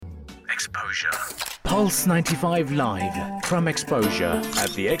Exposure. Pulse 95 live from Exposure at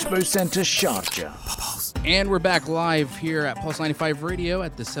the Expo Center, Sharjah. And we're back live here at Pulse 95 Radio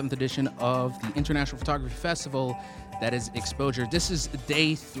at the 7th edition of the International Photography Festival, that is Exposure. This is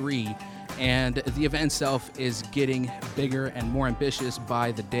day 3, and the event itself is getting bigger and more ambitious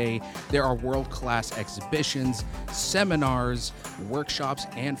by the day. There are world-class exhibitions, seminars, workshops,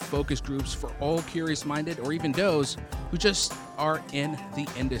 and focus groups for all curious-minded or even those who just are in the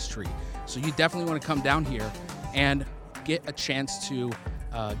industry. So you definitely want to come down here and get a chance to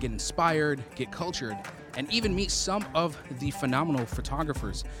get inspired, get cultured, and even meet some of the phenomenal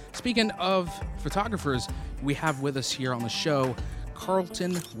photographers. Speaking of photographers, we have with us here on the show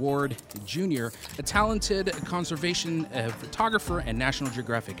Carlton Ward Jr., a talented conservation photographer and National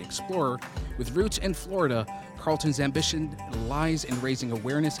Geographic explorer. With roots in Florida, Carlton's ambition lies in raising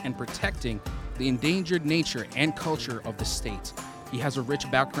awareness and protecting the endangered nature and culture of the state. He has a rich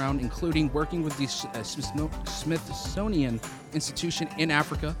background, including working with the Smithsonian Institution in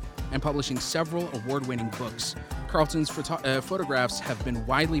Africa and publishing several award-winning books. Carlton's photographs have been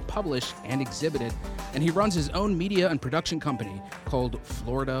widely published and exhibited, and he runs his own media and production company called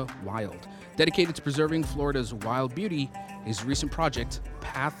Florida Wild. Dedicated to preserving Florida's wild beauty, his recent project,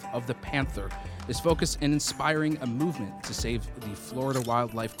 Path of the Panther, is focused in inspiring a movement to save the Florida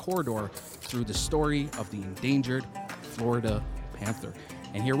Wildlife Corridor through the story of the endangered Florida panther.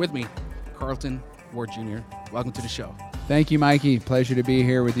 And here with me, Carlton Ward Jr. Welcome to the show. Thank you, Mikey. Pleasure to be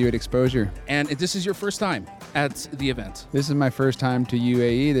here with you at Exposure. And this is your first time at the event. This is my first time to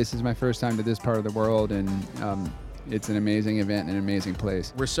UAE. This is my first time to this part of the world, and it's an amazing event and an amazing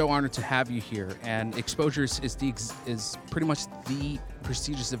place. We're so honored to have you here. And Exposure is pretty much the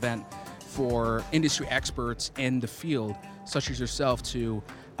prestigious event for industry experts in the field, such as yourself, to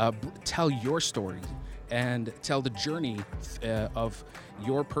tell your story and tell the journey of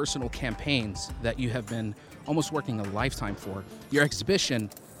your personal campaigns that you have been almost working a lifetime for. Your exhibition,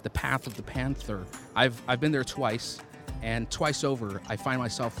 The Path of the Panther, I've been there twice, and twice over, I find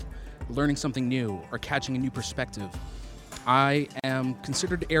myself learning something new or catching a new perspective. I am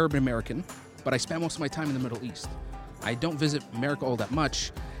considered Arab American, but I spend most of my time in the Middle East. I don't visit America all that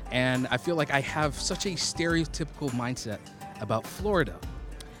much, and I feel like I have such a stereotypical mindset about Florida.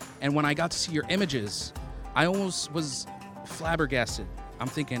 And when I got to see your images, I almost was flabbergasted. I'm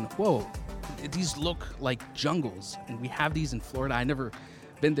thinking, whoa, these look like jungles, and we have these in Florida. I never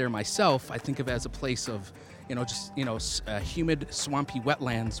been there myself. I think of it as a place of, humid, swampy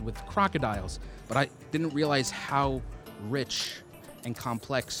wetlands with crocodiles. But I didn't realize how rich and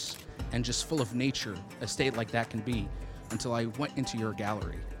complex and just full of nature a state like that can be until I went into your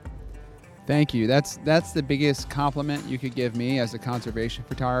gallery. Thank you. That's the biggest compliment you could give me as a conservation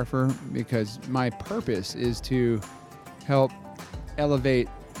photographer, because my purpose is to help elevate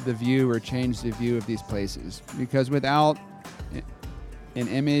the view or change the view of these places. Because without an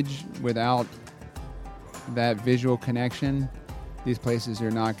image, without that visual connection, these places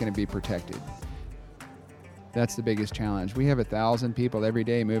are not going to be protected. That's the biggest challenge. We have 1,000 people every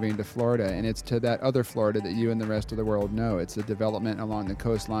day moving to Florida, and it's to that other Florida that you and the rest of the world know. It's the development along the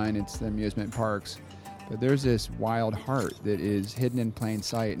coastline, it's the amusement parks. But there's this wild heart that is hidden in plain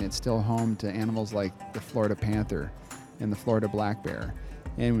sight, and it's still home to animals like the Florida panther and the Florida black bear.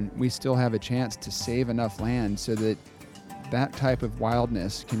 And we still have a chance to save enough land so that that type of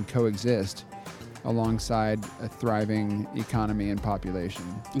wildness can coexist alongside a thriving economy and population.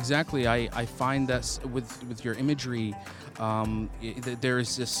 Exactly. I find that with your imagery, there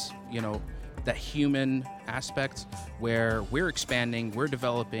is this, that human aspect where we're expanding, we're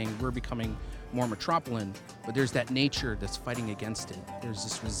developing, we're becoming more metropolitan, but there's that nature that's fighting against it. There's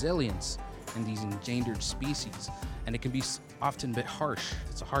this resilience in these endangered species, and it can be often a bit harsh.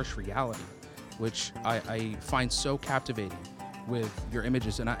 It's a harsh reality, which I find so captivating with your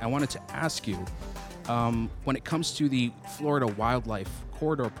images. And I wanted to ask you, when it comes to the Florida Wildlife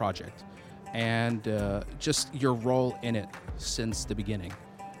Corridor project and just your role in it since the beginning.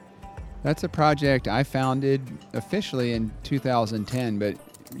 That's a project I founded officially in 2010, but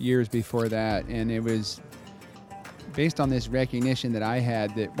years before that, and it was based on this recognition that I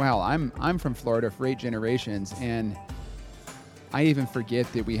had that, wow, I'm from Florida for 8 generations, and I even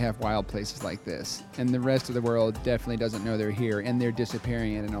forget that we have wild places like this, and the rest of the world definitely doesn't know they're here, and they're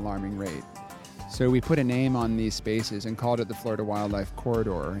disappearing at an alarming rate. So we put a name on these spaces and called it the Florida Wildlife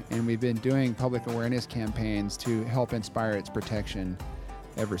Corridor, and we've been doing public awareness campaigns to help inspire its protection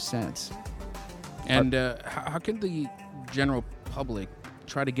ever since. And how can the general public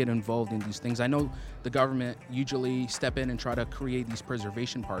try to get involved in these things? I know the government usually step in and try to create these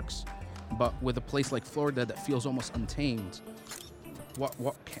preservation parks, but with a place like Florida that feels almost untamed,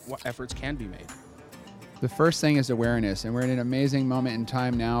 what efforts can be made? The first thing is awareness, and we're in an amazing moment in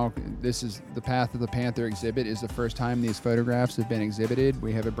time now. This is the Path of the Panther exhibit is the first time these photographs have been exhibited.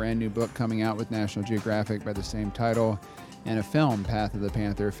 We have a brand new book coming out with National Geographic by the same title, and a film, Path of the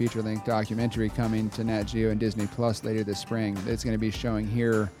Panther, a feature-length documentary coming to Nat Geo and Disney Plus later this spring. It's going to be showing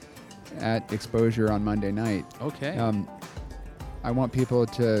here at Exposure on Monday night. Okay. I want people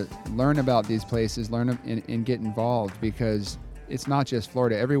to learn about these places, learn and get involved, because it's not just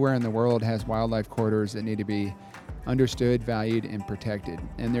Florida. Everywhere in the world has wildlife corridors that need to be understood, valued, and protected.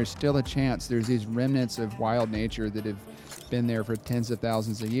 And there's still a chance. There's these remnants of wild nature that have been there for tens of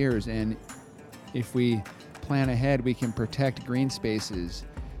thousands of years. And if we plan ahead, we can protect green spaces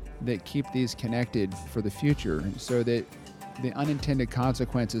that keep these connected for the future, so that the unintended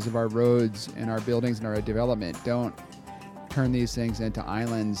consequences of our roads and our buildings and our development don't turn these things into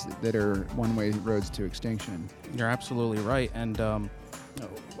islands that are one-way roads to extinction. You're absolutely right. And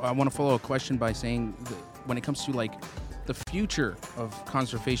I want to follow a question by saying that when it comes to like the future of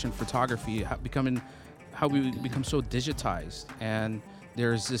conservation photography, how we become so digitized, and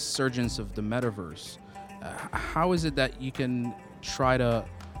there's this surgence of the metaverse. How is it that you can try to,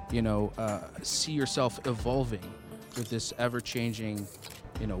 see yourself evolving with this ever-changing,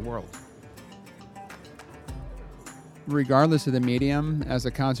 world? Regardless of the medium, as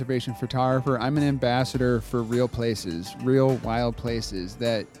a conservation photographer, I'm an ambassador for real places, real wild places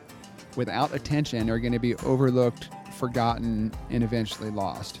that without attention are going to be overlooked, forgotten, and eventually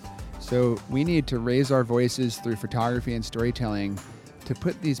lost. So we need to raise our voices through photography and storytelling to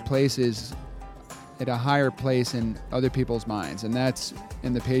put these places at a higher place in other people's minds. And that's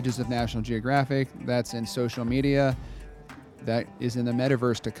in the pages of National Geographic, that's in social media, that is in the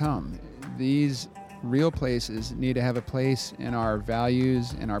metaverse to come. These real places need to have a place in our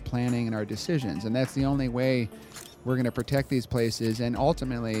values, in our planning, and our decisions. And that's the only way we're going to protect these places and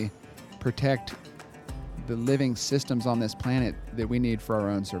ultimately protect the living systems on this planet that we need for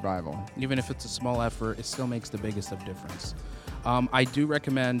our own survival. Even if it's a small effort, it still makes the biggest of difference. I do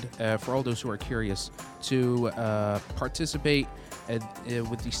recommend, for all those who are curious, to participate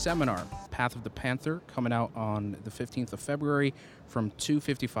with the seminar, Path of the Panther, coming out on the 15th of February from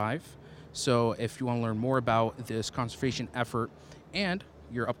 2:55. So if you want to learn more about this conservation effort and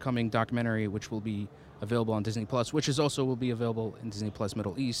your upcoming documentary, which will be available on Disney Plus, which is also will be available in Disney Plus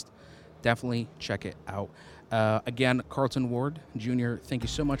Middle East, definitely check it out. Again, Carlton Ward Jr., thank you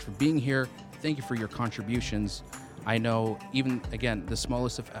so much for being here. Thank you for your contributions. I know even, again, the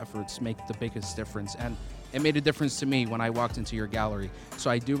smallest of efforts make the biggest difference, and it made a difference to me when I walked into your gallery. So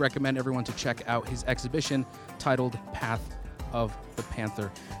I do recommend everyone to check out his exhibition titled Path of the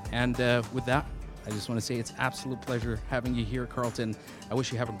Panther. And with that, I just want to say it's an absolute pleasure having you here, Carlton. I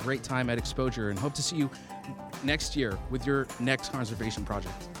wish you have a great time at Exposure and hope to see you next year with your next conservation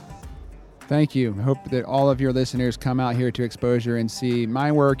project. Thank you. I hope that all of your listeners come out here to Exposure and see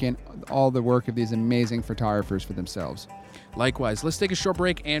my work and all the work of these amazing photographers for themselves. Likewise. Let's take a short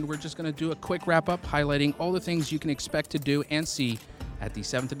break, and we're just going to do a quick wrap-up highlighting all the things you can expect to do and see at the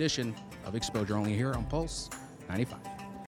 7th edition of Exposure, only here on Pulse 95.